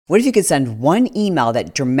What if you could send one email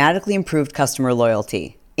that dramatically improved customer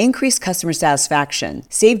loyalty, increased customer satisfaction,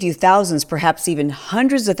 saved you thousands, perhaps even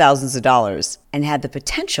hundreds of thousands of dollars, and had the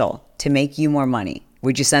potential to make you more money?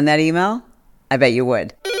 Would you send that email? I bet you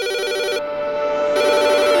would.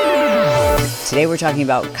 Today we're talking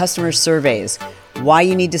about customer surveys, why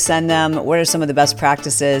you need to send them, what are some of the best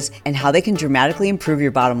practices, and how they can dramatically improve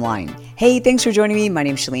your bottom line. Hey, thanks for joining me. My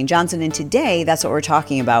name is Chalene Johnson, and today that's what we're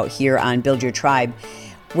talking about here on Build Your Tribe.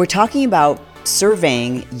 We're talking about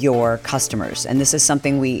surveying your customers, and this is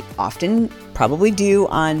something we often probably do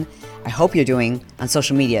on, I hope you're doing, on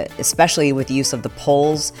social media, especially with the use of the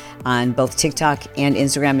polls on both TikTok and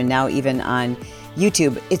Instagram, and now even on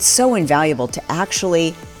YouTube. It's so invaluable to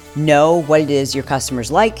actually know what it is your customers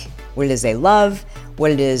like, what it is they love,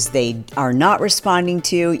 what it is they are not responding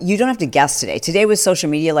to. You don't have to guess today. Today with social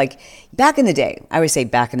media, like back in the day, I would say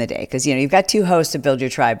back in the day, because you've got two hosts to Build Your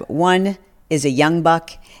Tribe. One is a young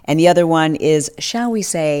buck, and the other one is, shall we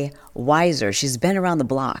say, wiser. She's been around the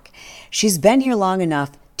block. She's been here long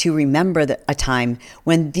enough to remember a time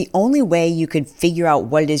when the only way you could figure out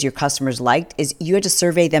what it is your customers liked is you had to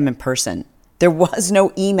survey them in person. There was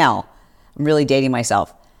no email. I'm really dating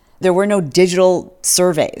myself. There were no digital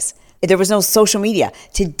surveys. There was no social media.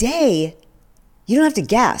 Today, you don't have to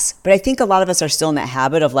guess, but I think a lot of us are still in that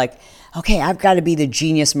habit of like, okay, I've got to be the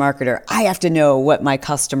genius marketer. I have to know what my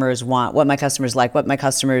customers want, what my customers like, what my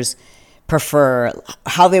customers prefer,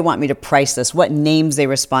 how they want me to price this, what names they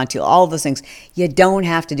respond to, all of those things. You don't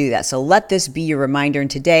have to do that. So let this be your reminder.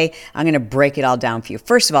 And today, I'm going to break it all down for you.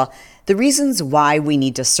 First of all, the reasons why we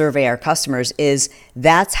need to survey our customers is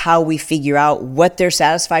that's how we figure out what they're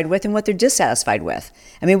satisfied with and what they're dissatisfied with.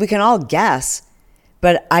 I mean, we can all guess,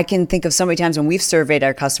 but I can think of so many times when we've surveyed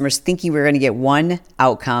our customers thinking we were going to get one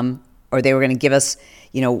outcome, or they were going to give us,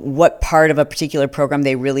 what part of a particular program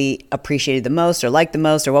they really appreciated the most or liked the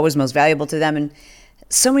most, or what was most valuable to them. And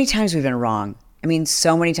so many times we've been wrong. I mean,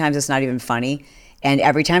 so many times it's not even funny. And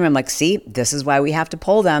every time I'm like, see, this is why we have to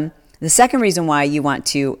poll them. The second reason why you want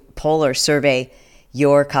to poll or survey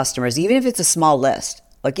your customers, even if it's a small list,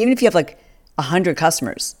 like even if you have like 100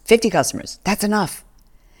 customers, 50 customers, that's enough.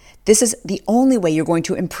 This is the only way you're going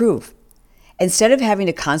to improve. Instead of having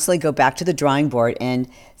to constantly go back to the drawing board and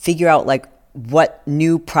figure out like what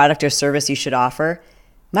new product or service you should offer,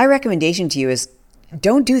 my recommendation to you is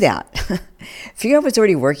don't do that. Figure out what's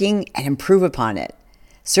already working and improve upon it.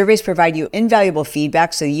 Surveys provide you invaluable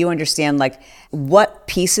feedback so you understand like what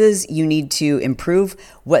pieces you need to improve,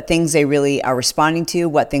 what things they really are responding to,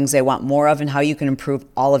 what things they want more of, and how you can improve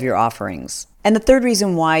all of your offerings. And the third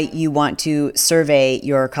reason why you want to survey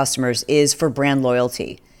your customers is for brand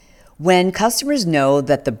loyalty. When customers know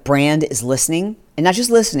that the brand is listening, and not just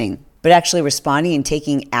listening, but actually responding and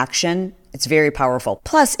taking action, it's very powerful.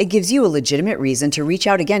 Plus, it gives you a legitimate reason to reach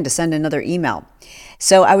out again to send another email.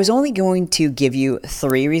 So I was only going to give you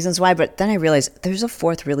 3 reasons why, but then I realized there's a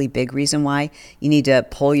 4th really big reason why you need to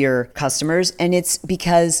poll your customers. And it's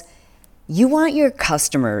because you want your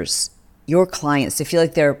customers, your clients, to feel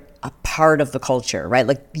like they're a part of the culture, right?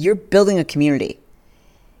 Like you're building a community.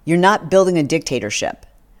 You're not building a dictatorship,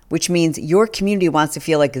 which means your community wants to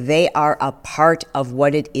feel like they are a part of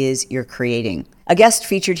what it is you're creating. A guest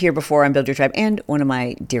featured here before on Build Your Tribe, and one of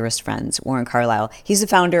my dearest friends, Warren Carlisle. He's the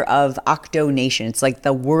founder of Octo Nation. It's like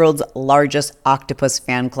the world's largest octopus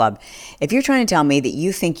fan club. If you're trying to tell me that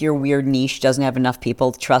you think your weird niche doesn't have enough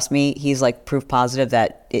people, trust me, he's like proof positive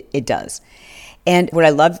that it does. And what I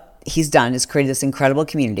love he's done is created this incredible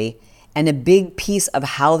community, and a big piece of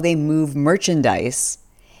how they move merchandise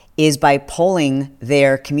is by polling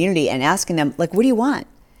their community and asking them, like, what do you want?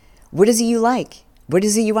 What is it you like? What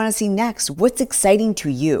is it you want to see next? What's exciting to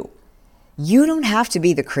you? You don't have to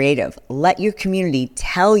be the creative. Let your community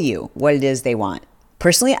tell you what it is they want.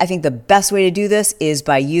 Personally, I think the best way to do this is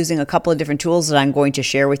by using a couple of different tools that I'm going to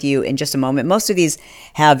share with you in just a moment. Most of these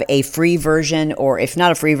have a free version, or if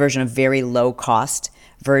not a free version, a very low cost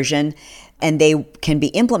version, and they can be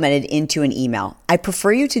implemented into an email. I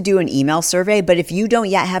prefer you to do an email survey, but if you don't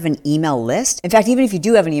yet have an email list, in fact, even if you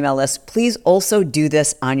do have an email list, please also do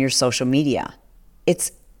this on your social media.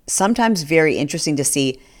 It's sometimes very interesting to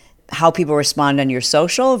see how people respond on your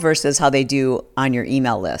social versus how they do on your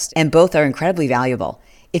email list. And both are incredibly valuable.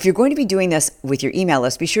 If you're going to be doing this with your email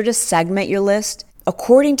list, be sure to segment your list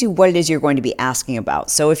according to what it is you're going to be asking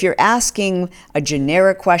about. So if you're asking a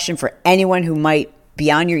generic question for anyone who might be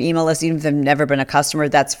on your email list, even if they've never been a customer,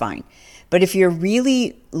 that's fine. But if you're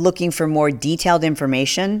really looking for more detailed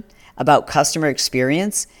information about customer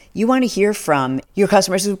experience, you want to hear from your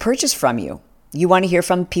customers who purchase from you. You want to hear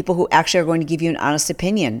from people who actually are going to give you an honest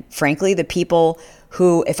opinion. Frankly, the people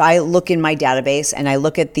who, if I look in my database and I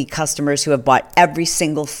look at the customers who have bought every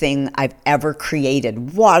single thing I've ever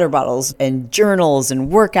created, water bottles and journals and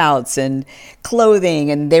workouts and clothing,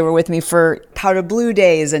 and they were with me for Powder Blue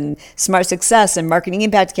Days and Smart Success and Marketing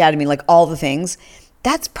Impact Academy, like all the things,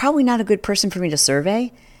 that's probably not a good person for me to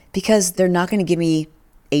survey because they're not going to give me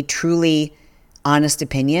a truly honest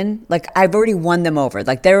opinion. Like I've already won them over.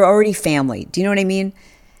 Like they're already family. Do you know what I mean?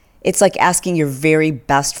 It's like asking your very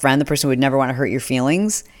best friend, the person who would never want to hurt your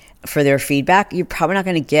feelings, for their feedback. You're probably not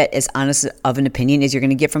going to get as honest of an opinion as you're going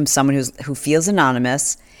to get from someone who feels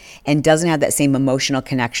anonymous and doesn't have that same emotional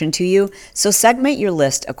connection to you. So segment your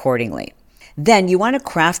list accordingly. Then you want to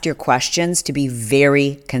craft your questions to be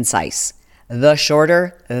very concise. The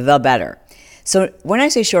shorter, the better. So when I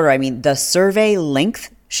say shorter, I mean the survey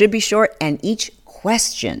length should be short, and each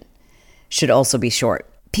question should also be short.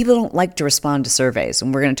 People don't like to respond to surveys,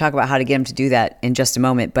 and we're going to talk about how to get them to do that in just a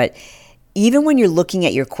moment. But even when you're looking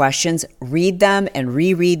at your questions, read them and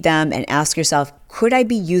reread them and ask yourself, could I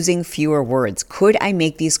be using fewer words? Could I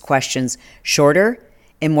make these questions shorter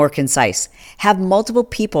and more concise? Have multiple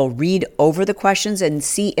people read over the questions and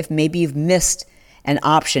see if maybe you've missed an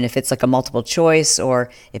option, if it's like a multiple choice or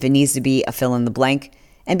if it needs to be a fill in the blank.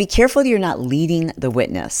 And be careful that you're not leading the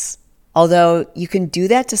witness. Although you can do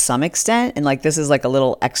that to some extent, and like this is like a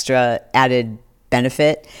little extra added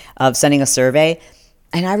benefit of sending a survey.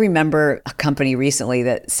 And I remember a company recently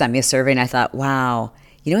that sent me a survey and I thought, wow,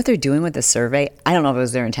 you know what they're doing with this survey? I don't know if it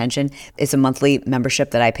was their intention. It's a monthly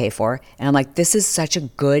membership that I pay for. And I'm like, this is such a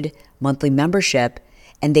good monthly membership.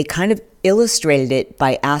 And they kind of illustrated it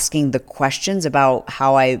by asking the questions about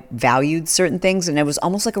how I valued certain things. And it was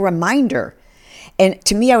almost like a reminder. And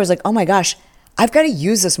to me, I was like, oh my gosh, I've got to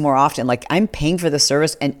use this more often. Like I'm paying for the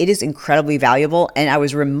service and it is incredibly valuable. And I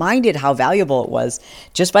was reminded how valuable it was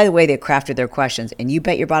just by the way they crafted their questions. And you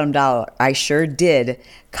bet your bottom dollar, I sure did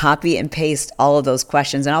copy and paste all of those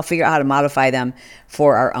questions, and I'll figure out how to modify them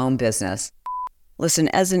for our own business. Listen,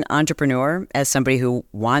 as an entrepreneur, as somebody who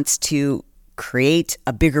wants to create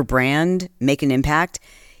a bigger brand, make an impact,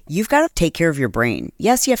 you've got to take care of your brain.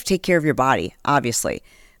 Yes, you have to take care of your body, obviously.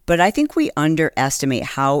 But I think we underestimate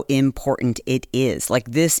how important it is.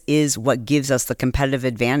 Like this is what gives us the competitive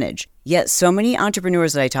advantage. Yet so many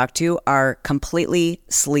entrepreneurs that I talk to are completely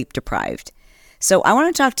sleep deprived. So I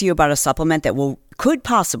want to talk to you about a supplement that could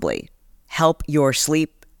possibly help your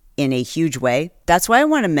sleep in a huge way. That's why I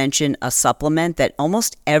want to mention a supplement that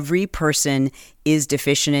almost every person is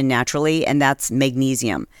deficient in naturally, and that's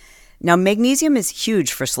magnesium. Now, magnesium is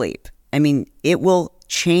huge for sleep. I mean, it will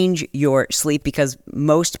change your sleep because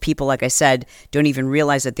most people, like I said, don't even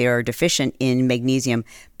realize that they are deficient in magnesium.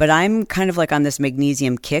 But I'm kind of like on this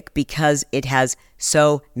magnesium kick because it has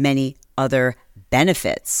so many other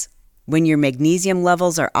benefits. When your magnesium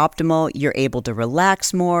levels are optimal, you're able to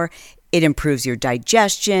relax more. It improves your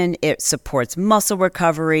digestion. It supports muscle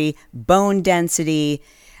recovery, bone density,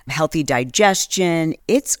 healthy digestion.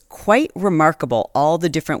 It's quite remarkable, all the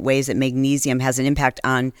different ways that magnesium has an impact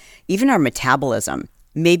on even our metabolism.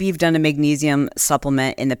 Maybe you've done a magnesium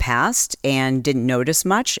supplement in the past and didn't notice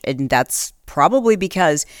much, and that's probably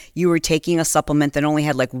because you were taking a supplement that only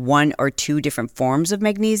had like 1 or 2 different forms of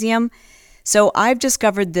magnesium. So I've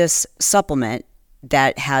discovered this supplement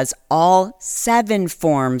that has all 7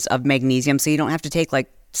 forms of magnesium, so you don't have to take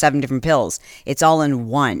like 7 different pills. It's all in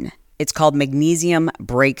one. It's called Magnesium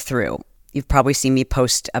Breakthrough. You've probably seen me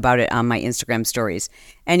post about it on my Instagram stories.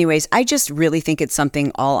 Anyways, I just really think it's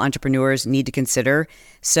something all entrepreneurs need to consider.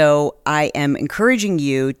 So I am encouraging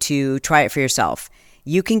you to try it for yourself.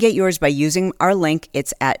 You can get yours by using our link.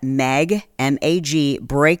 It's at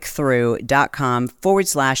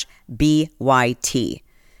magbreakthrough.com/BYT.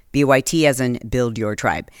 BYT as in build your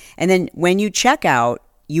tribe. And then when you check out,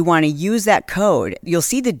 you want to use that code. You'll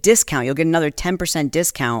see the discount. You'll get another 10%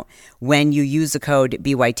 discount when you use the code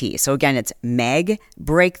BYT. So again, it's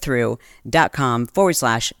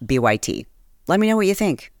magbreakthrough.com/BYT. Let me know what you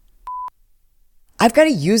think. I've got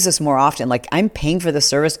to use this more often. Like I'm paying for the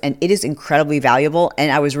service and it is incredibly valuable. And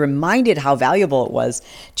I was reminded how valuable it was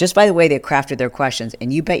just by the way they crafted their questions.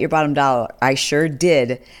 And you bet your bottom dollar, I sure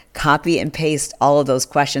did copy and paste all of those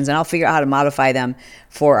questions, and I'll figure out how to modify them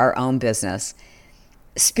for our own business.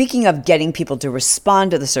 Speaking of getting people to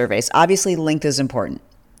respond to the surveys, obviously length is important.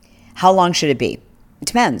 How long should it be? It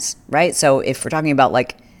depends, right? So if we're talking about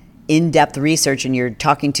like in-depth research and you're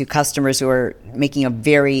talking to customers who are making a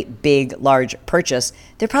very big, large purchase,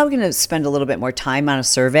 they're probably going to spend a little bit more time on a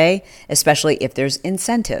survey, especially if there's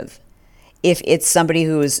incentive. If it's somebody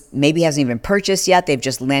who's maybe hasn't even purchased yet, they've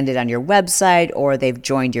just landed on your website or they've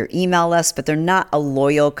joined your email list, but they're not a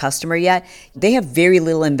loyal customer yet, they have very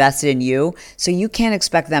little invested in you, so you can't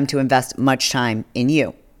expect them to invest much time in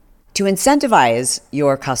you. To incentivize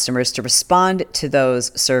your customers to respond to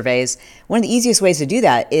those surveys, one of the easiest ways to do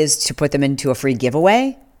that is to put them into a free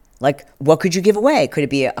giveaway. Like, what could you give away? Could it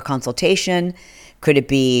be a consultation? Could it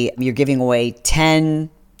be you're giving away 10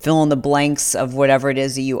 fill in the blanks of whatever it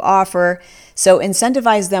is that you offer? So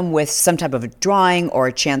incentivize them with some type of a drawing or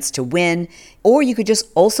a chance to win. Or you could just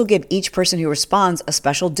also give each person who responds a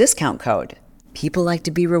special discount code. People like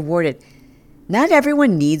to be rewarded. Not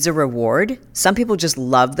everyone needs a reward. Some people just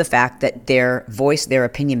love the fact that their voice, their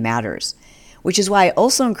opinion matters, which is why I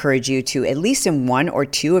also encourage you to, at least in one or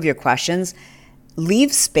two of your questions,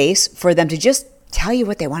 leave space for them to just tell you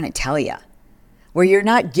what they want to tell you, where you're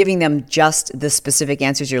not giving them just the specific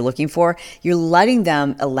answers you're looking for. You're letting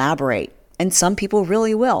them elaborate, and some people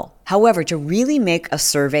really will. However, to really make a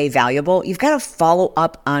survey valuable, you've got to follow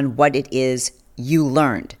up on what it is you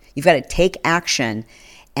learned. You've got to take action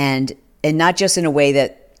and not just in a way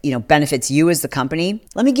that, benefits you as the company.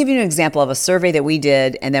 Let me give you an example of a survey that we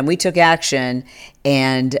did, and then we took action,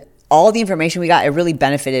 and all the information we got, it really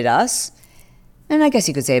benefited us. And I guess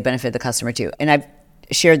you could say it benefited the customer too. And I've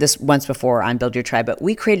shared this once before on Build Your Tribe, but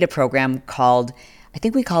we created a program called, I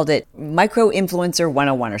think we called it Micro Influencer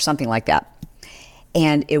 101 or something like that.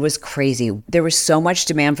 And it was crazy. There was so much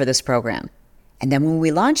demand for this program. And then when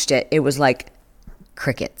we launched it, it was like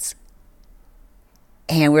crickets.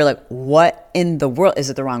 And we were like, what in the world? Is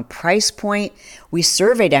it the wrong price point? We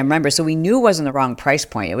surveyed, I remember, so we knew it wasn't the wrong price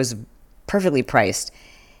point. It was perfectly priced.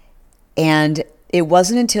 And it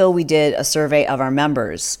wasn't until we did a survey of our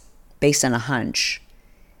members based on a hunch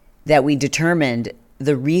that we determined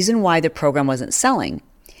the reason why the program wasn't selling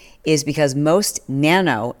is because most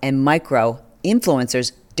nano and micro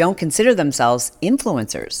influencers don't consider themselves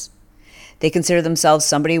influencers. They consider themselves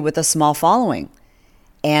somebody with a small following.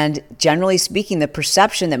 And generally speaking, the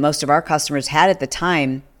perception that most of our customers had at the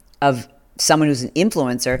time of someone who's an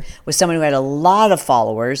influencer was someone who had a lot of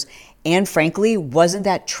followers and frankly wasn't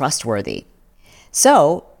that trustworthy.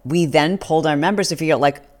 So we then polled our members to figure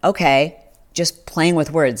out okay, just playing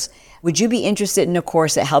with words. Would you be interested in a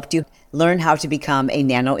course that helped you learn how to become a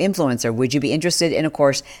nano influencer? Would you be interested in a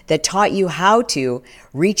course that taught you how to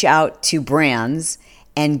reach out to brands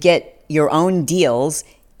and get your own deals,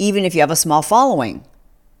 even if you have a small following?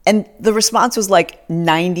 And the response was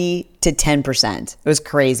 90 to 10%. It was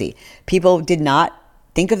crazy. People did not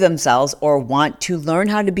think of themselves or want to learn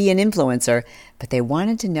how to be an influencer, but they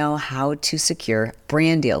wanted to know how to secure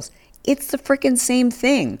brand deals. It's the freaking same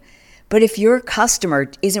thing. But if your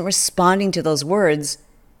customer isn't responding to those words,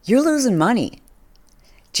 you're losing money.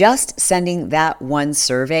 Just sending that one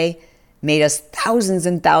survey made us thousands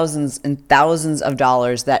and thousands and thousands of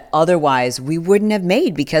dollars that otherwise we wouldn't have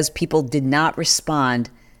made because people did not respond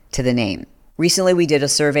to the name. Recently, we did a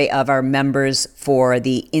survey of our members for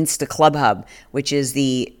the Insta Club Hub, which is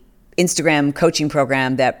the Instagram coaching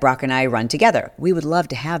program that Brock and I run together. We would love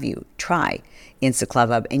to have you try Insta Club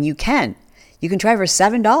Hub, and you can. You can try for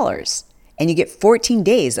 $7, and you get 14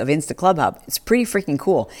 days of Insta Club Hub. It's pretty freaking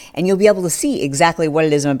cool, and you'll be able to see exactly what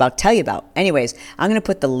it is I'm about to tell you about. Anyways, I'm going to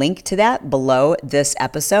put the link to that below this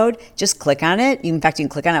episode. Just click on it. In fact, you can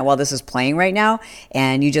click on it while this is playing right now,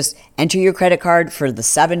 and you just enter your credit card for the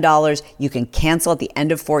 $7. You can cancel at the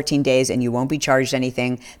end of 14 days, and you won't be charged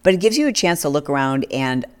anything, but it gives you a chance to look around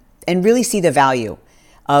and really see the value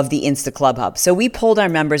of the Insta Club Hub. So we polled our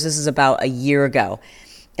members, this is about a year ago,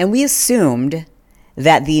 and we assumed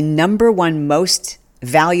that the number one most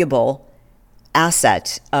valuable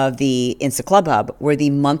asset of the Insta Club Hub were the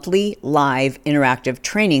monthly live interactive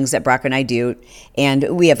trainings that Brock and I do,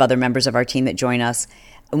 and we have other members of our team that join us,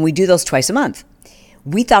 and we do those twice a month.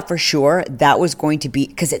 We thought for sure that was going to be,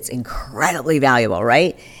 because it's incredibly valuable,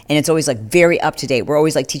 right? And it's always very up to date. We're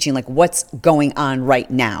always teaching what's going on right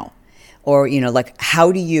now. Or,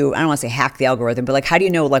 how do you, I don't want to say hack the algorithm, but how do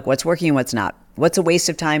you know what's working and what's not? What's a waste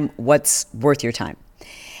of time? What's worth your time?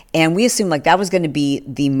 And we assumed that was going to be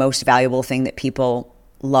the most valuable thing that people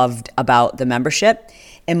loved about the membership.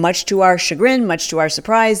 And much to our chagrin, much to our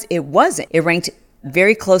surprise, it wasn't. It ranked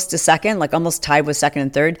very close to second, almost tied with second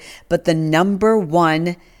and third. But the number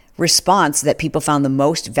one response that people found the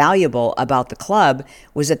most valuable about the club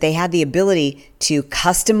was that they had the ability to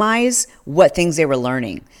customize what things they were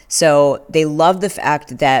learning. So they loved the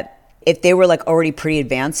fact that if they were already pretty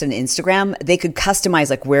advanced in Instagram, they could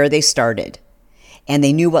customize where they started. and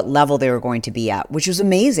they knew what level they were going to be at, which was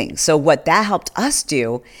amazing. So what that helped us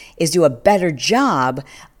do is do a better job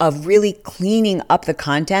of really cleaning up the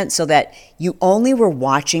content so that you only were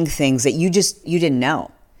watching things that you didn't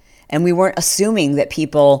know. And we weren't assuming that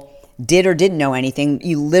people did or didn't know anything.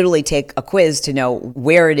 You literally take a quiz to know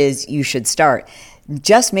where it is you should start.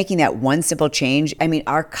 Just making that one simple change, I mean,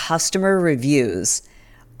 our customer reviews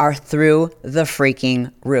are through the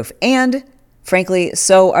freaking roof. And frankly,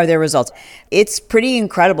 so are their results. It's pretty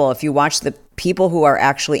incredible if you watch the people who are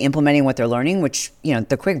actually implementing what they're learning, which,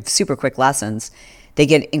 the super quick lessons, they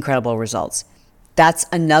get incredible results. That's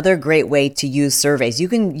another great way to use surveys. You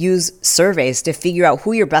can use surveys to figure out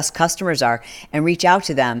who your best customers are and reach out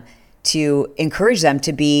to them to encourage them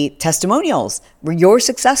to be testimonials, your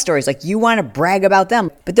success stories. Like, you want to brag about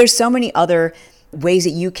them. But there's so many other ways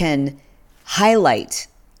that you can highlight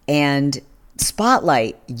and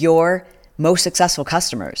spotlight your most successful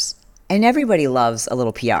customers. And everybody loves a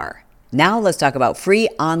little PR. Now let's talk about free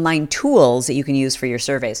online tools that you can use for your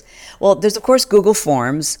surveys. Well, there's of course Google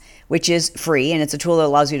Forms, which is free, and it's a tool that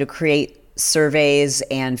allows you to create surveys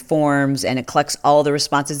and forms, and it collects all the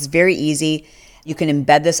responses. It's very easy. You can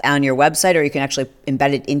embed this on your website, or you can actually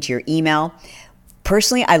embed it into your email.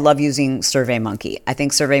 Personally, I love using SurveyMonkey. I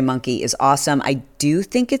think SurveyMonkey is awesome. I do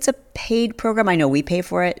think it's a paid program. I know we pay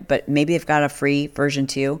for it, but maybe they've got a free version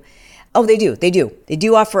too. Oh, they do. They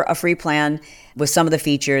do offer a free plan with some of the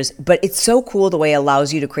features, but it's so cool the way it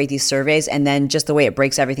allows you to create these surveys, and then just the way it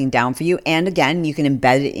breaks everything down for you. And again, you can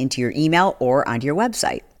embed it into your email or onto your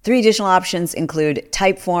website. 3 additional options include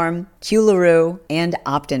Typeform, QLaRoo, and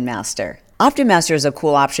Opt-in Master. Opt-in Master is a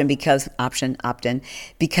cool option because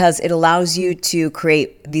it allows you to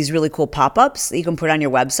create these really cool pop-ups that you can put on your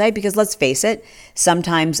website. Because let's face it,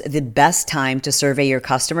 sometimes the best time to survey your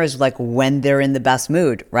customers is like when they're in the best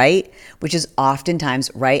mood, right? Which is oftentimes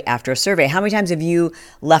right after a survey. How many times have you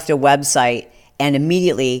left a website and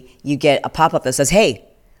immediately you get a pop-up that says, hey,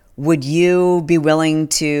 would you be willing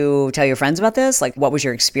to tell your friends about this? Like, what was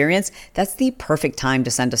your experience? That's the perfect time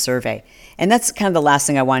to send a survey. And that's kind of the last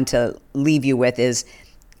thing I want to leave you with is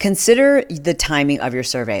consider the timing of your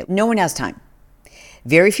survey. No one has time.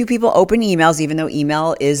 Very few people open emails, even though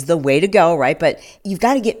email is the way to go, right? But you've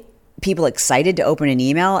got to get people excited to open an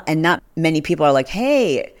email, and not many people are like,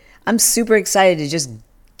 hey, I'm super excited to just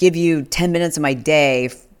give you 10 minutes of my day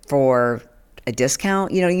for a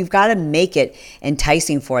discount. You've got to make it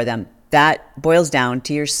enticing for them. That boils down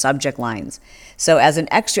to your subject lines. So as an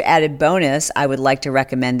extra added bonus, I would like to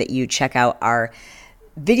recommend that you check out our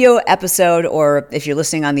video episode, or if you're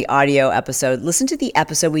listening on the audio episode, listen to the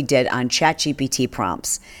episode we did on ChatGPT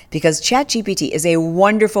prompts, because ChatGPT is a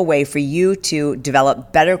wonderful way for you to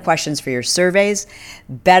develop better questions for your surveys,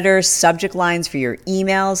 better subject lines for your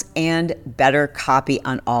emails, and better copy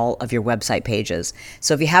on all of your website pages.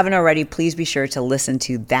 So if you haven't already, please be sure to listen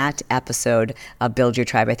to that episode of Build Your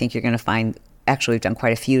Tribe. I think you're going to find, actually, we've done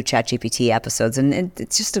quite a few ChatGPT episodes, and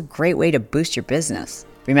it's just a great way to boost your business.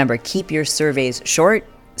 Remember, keep your surveys short,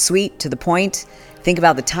 sweet, to the point. Think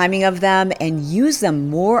about the timing of them and use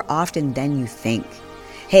them more often than you think.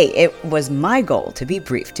 Hey, it was my goal to be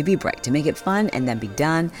brief, to be bright, to make it fun, and then be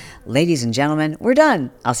done. Ladies and gentlemen, we're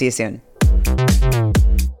done. I'll see you soon.